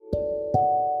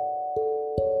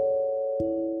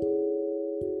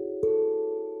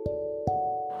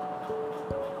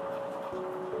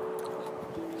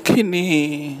Kí ni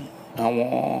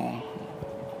àwọn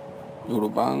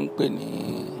Yorùbá ń pè ní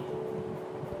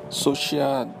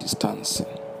social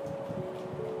distancing?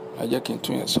 Ẹ jẹ́ kí n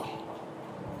tún yẹn sọ.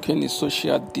 Kí ni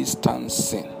social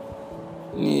distancing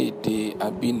ní èdè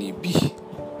abínibí?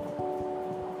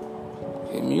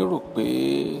 Èmi rò pé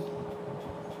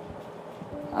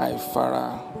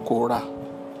àìfarakóra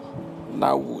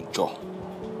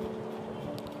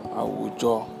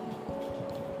àwùjọ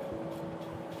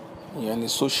ìyẹn ni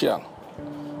social,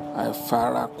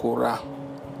 àìfarakóra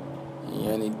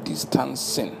ìyẹn ni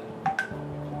distancing,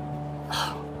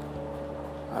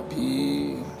 àbí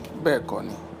bẹ́ẹ̀ kọ́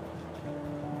ni?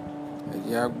 Ẹ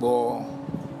jẹ́ á gbọ́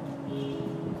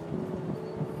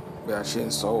bí a ṣe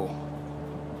ń sọ ọ́.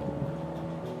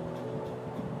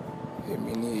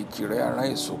 Èmi ni Èjìrẹ́ ará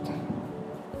Ìsòkun.